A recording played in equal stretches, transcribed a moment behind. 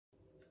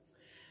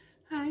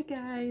Hi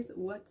guys,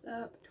 what's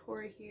up?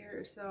 Tori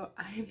here. So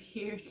I'm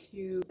here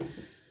to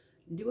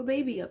do a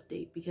baby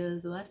update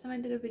because the last time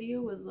I did a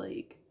video was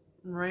like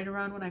right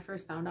around when I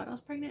first found out I was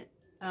pregnant.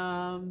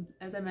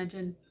 As I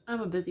mentioned, I'm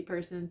a busy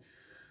person.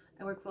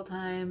 I work full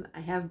time.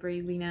 I have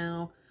Braylee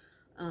now.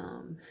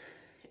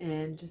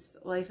 And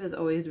just life is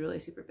always really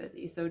super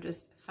busy. So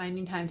just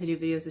finding time to do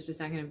videos is just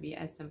not going to be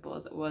as simple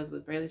as it was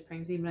with Braylee's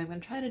pregnancy, but I'm going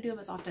to try to do them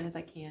as often as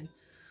I can.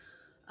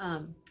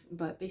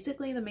 But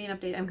basically the main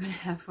update I'm going to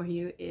have for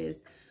you is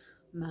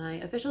my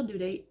official due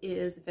date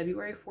is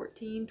February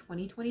 14,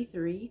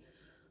 2023.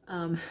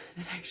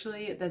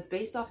 That's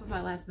based off of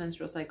my last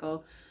menstrual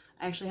cycle.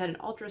 I actually had an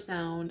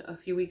ultrasound a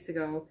few weeks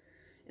ago,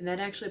 and that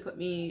actually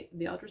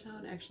the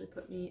ultrasound actually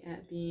put me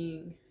at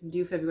being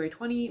due February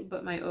 20,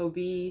 but my OB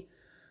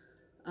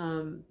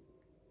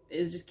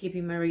is just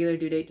keeping my regular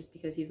due date just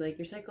because he's like,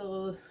 your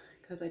cycle,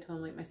 because I told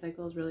him like my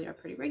cycles really are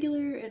pretty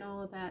regular and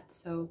all of that,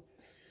 so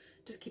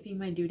just keeping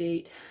my due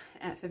date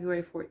at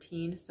February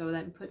 14. So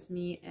that puts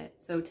me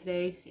at, so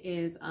today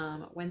is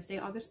Wednesday,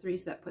 August 3,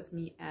 so that puts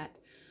me at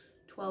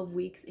 12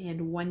 weeks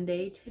and 1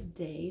 day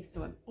today.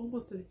 So I'm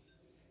almost at the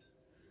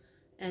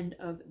end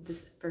of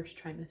this first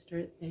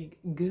trimester, thank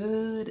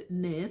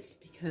goodness,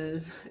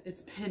 because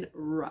it's been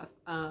rough.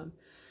 I've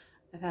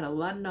had a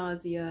lot of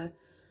nausea.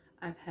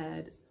 I've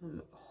had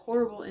some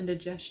horrible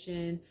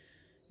indigestion,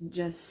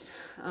 just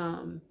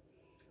a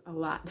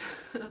lot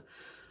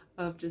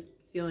of just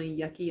feeling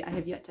yucky. I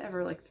have yet to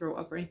ever like throw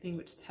up or anything,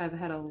 but just have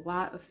had a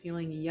lot of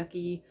feeling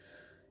yucky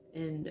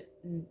and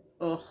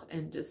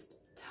and just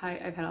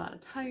tired. I've had a lot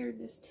of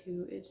tiredness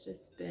too. It's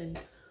just been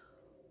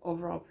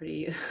overall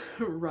pretty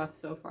rough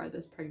so far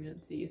this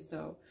pregnancy.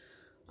 So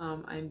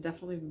I'm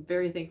definitely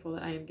very thankful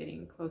that I am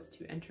getting close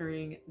to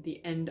entering the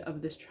end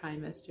of this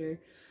trimester.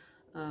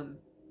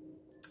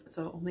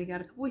 So only got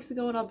a couple weeks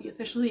ago and I'll be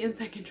officially in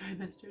second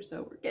trimester,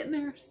 so we're getting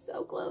there.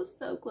 So close,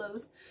 so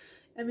close.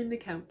 I'm in the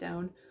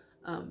countdown.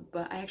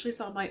 But I actually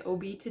saw my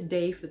OB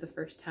today for the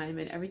first time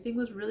and everything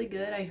was really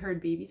good. I heard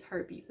baby's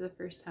heartbeat for the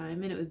first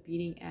time and it was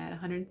beating at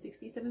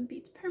 167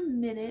 beats per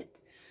minute,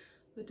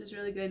 which is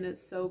really good, and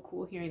it's so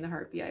cool hearing the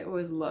heartbeat. I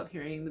always love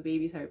hearing the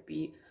baby's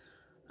heartbeat.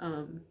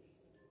 And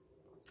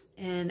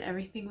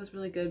everything was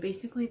really good.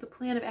 Basically, the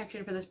plan of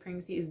action for this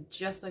pregnancy is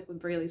just like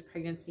with Braylee's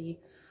pregnancy.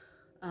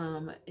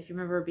 If you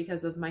remember,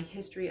 because of my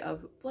history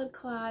of blood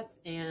clots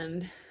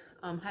and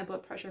high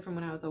blood pressure from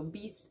when I was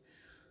obese,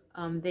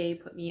 they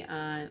put me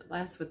on,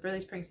 with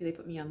Braylee's pregnancy, they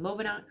put me on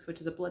Lovenox,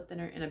 which is a blood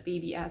thinner, and a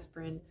baby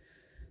aspirin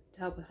to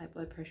help with high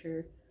blood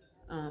pressure.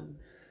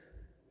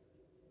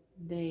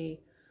 They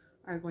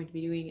are going to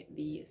be doing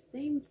the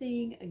same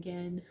thing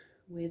again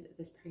with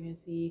this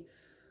pregnancy,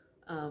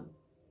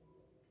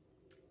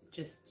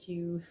 just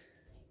to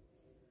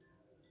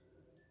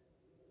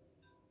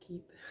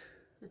keep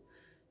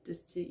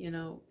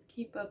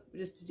up,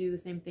 just to do the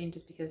same thing,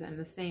 just because I'm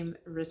the same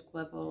risk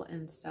level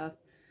and stuff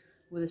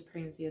with this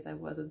pregnancy as I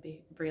was with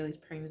Braylee's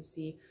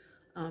pregnancy.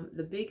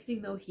 The big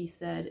thing though he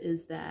said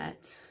is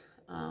that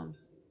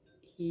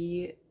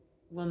he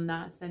will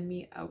not send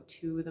me out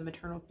to the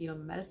maternal fetal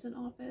medicine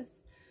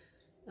office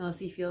unless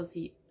he feels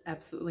he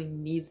absolutely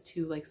needs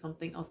to, like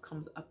something else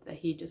comes up that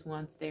he just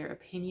wants their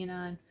opinion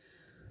on,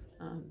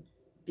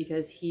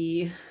 because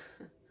he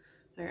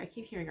sorry, I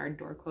keep hearing our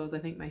door close. I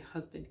think my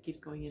husband keeps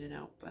going in and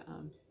out,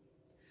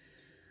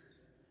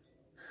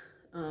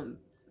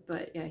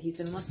 but yeah, he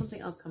said unless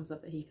something else comes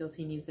up that he feels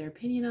he needs their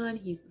opinion on,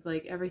 he's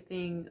like,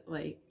 everything,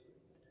 like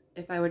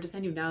if I were to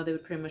send you now, they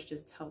would pretty much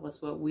just tell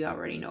us what we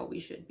already know we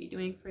should be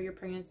doing for your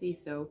pregnancy.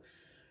 So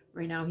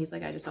right now he's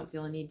like, I just don't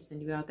feel a need to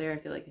send you out there. I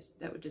feel like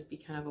that would just be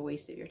kind of a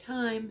waste of your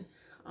time.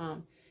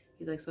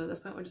 He's like, so at this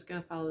point we're just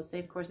going to follow the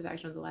same course of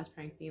action of the last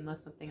pregnancy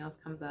unless something else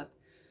comes up.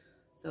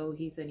 So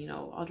he said,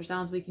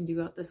 ultrasounds we can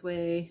do out this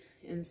way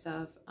and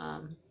stuff.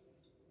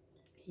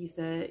 He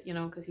said,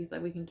 because he's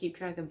like, we can keep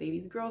track of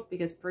baby's growth,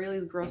 because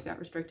Braylee's growth got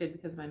restricted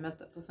because of my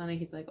messed up placenta.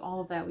 He's like, all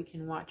of that we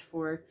can watch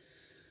for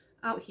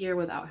out here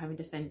without having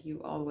to send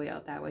you all the way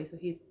out that way. So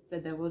he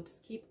said that we'll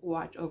just keep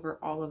watch over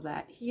all of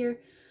that here.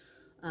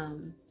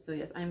 So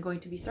yes, I'm going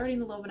to be starting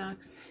the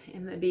Lovenox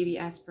and the baby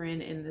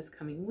aspirin in this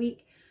coming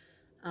week.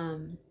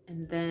 And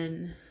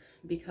then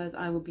because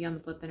I will be on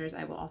the blood thinners,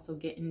 I will also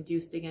get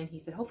induced again. He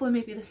said, hopefully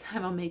maybe this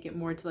time I'll make it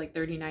more to like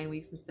 39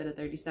 weeks instead of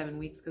 37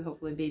 weeks, because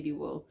hopefully baby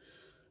will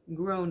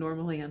grow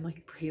normally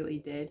unlike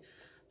Braylee did.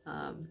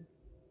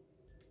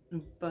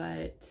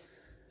 But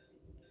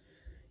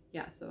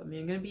yeah, so I mean,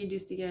 I'm going to be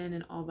induced again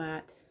and all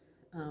that,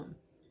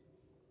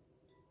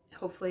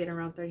 hopefully at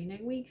around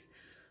 39 weeks.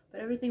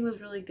 But everything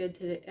was really good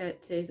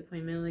at today's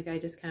appointment. Like I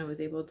just kind of was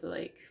able to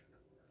like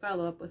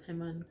follow up with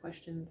him on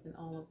questions and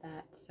all of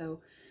that. So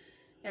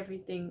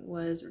everything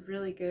was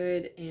really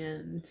good,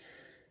 and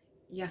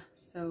yeah,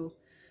 so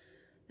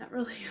not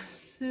really a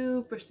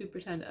super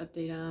ton to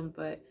update on,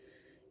 but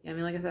yeah, I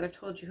mean, like I said, I've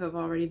told you I've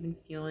already been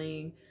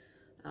feeling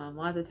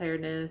lots of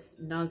tiredness,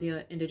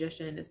 nausea,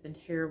 indigestion. It's been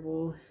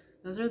terrible.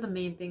 Those are the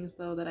main things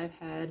though that I've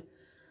had.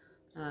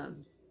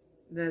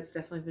 that's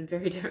definitely been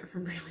very different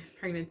from Braylee's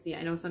pregnancy.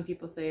 I know some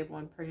people say if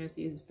one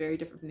pregnancy is very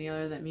different from the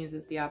other, that means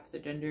it's the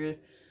opposite gender.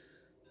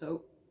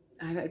 So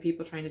I've had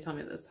people trying to tell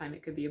me this time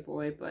it could be a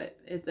boy, but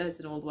that's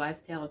an old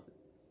wives' tale. It's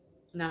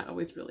not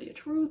always really a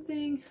true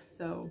thing.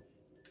 So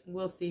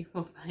we'll see.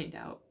 We'll find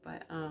out.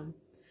 But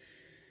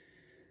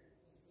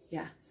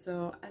yeah,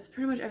 so that's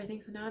pretty much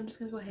everything. So now I'm just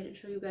gonna go ahead and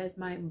show you guys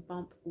my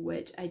bump,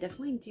 which I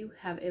definitely do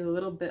have a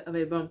little bit of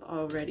a bump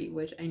already,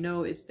 which I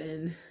know it's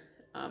been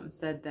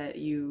said that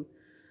you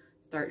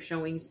start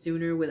showing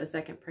sooner with a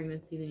second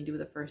pregnancy than you do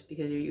with the first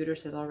because your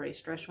uterus has already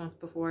stretched once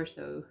before,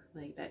 so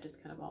like that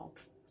just kind of all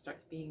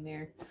starts being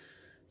there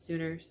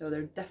sooner. So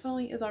there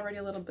definitely is already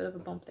a little bit of a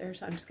bump there,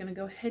 so I'm just gonna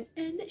go ahead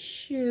and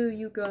show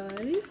you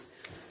guys.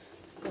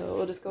 So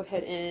we'll just go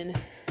ahead and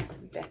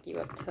back you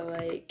up to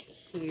like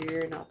here,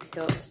 and I'll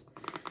tilt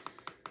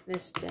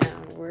this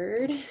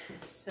downward.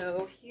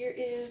 So here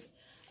is,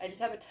 I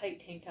just have a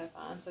tight tank top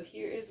on, so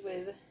here is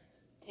with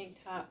tank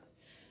top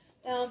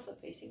down, so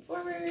facing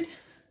forward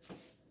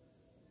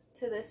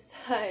to this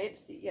side.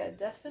 See, yeah,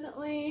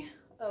 definitely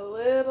a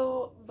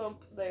little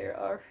bump there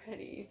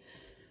already.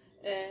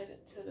 And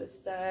to the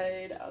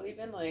side, I'll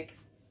even like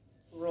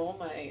roll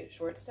my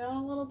shorts down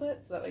a little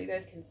bit so that way you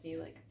guys can see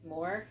like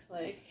more,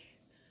 like,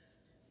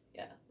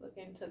 yeah,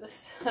 looking to the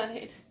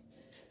side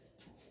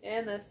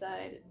and this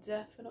side.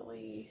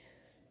 Definitely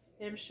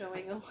am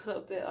showing a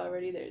little bit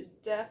already. There's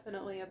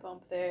definitely a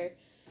bump there.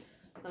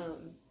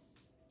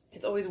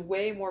 It's always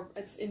way more,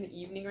 it's in the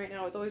evening right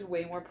now, it's always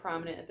way more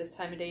prominent at this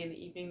time of day in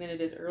the evening than it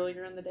is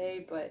earlier in the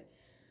day, but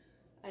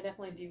I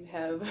definitely do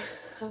have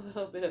a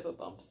little bit of a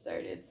bump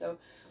started. So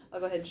I'll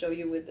go ahead and show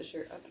you with the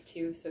shirt up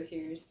too. So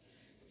here's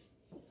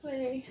this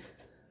way,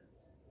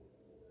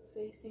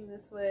 facing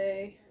this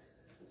way,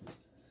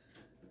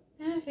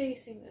 and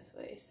facing this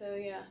way. So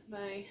yeah,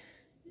 my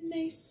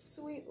nice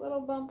sweet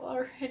little bump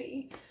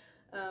already.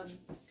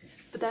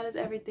 But that is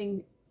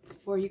everything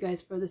for you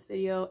guys for this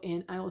video,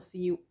 and I will see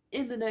you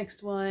in the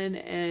next one,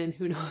 and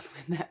who knows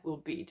when that will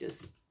be,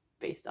 just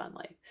based on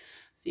life.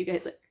 See you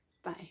guys later.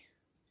 Bye.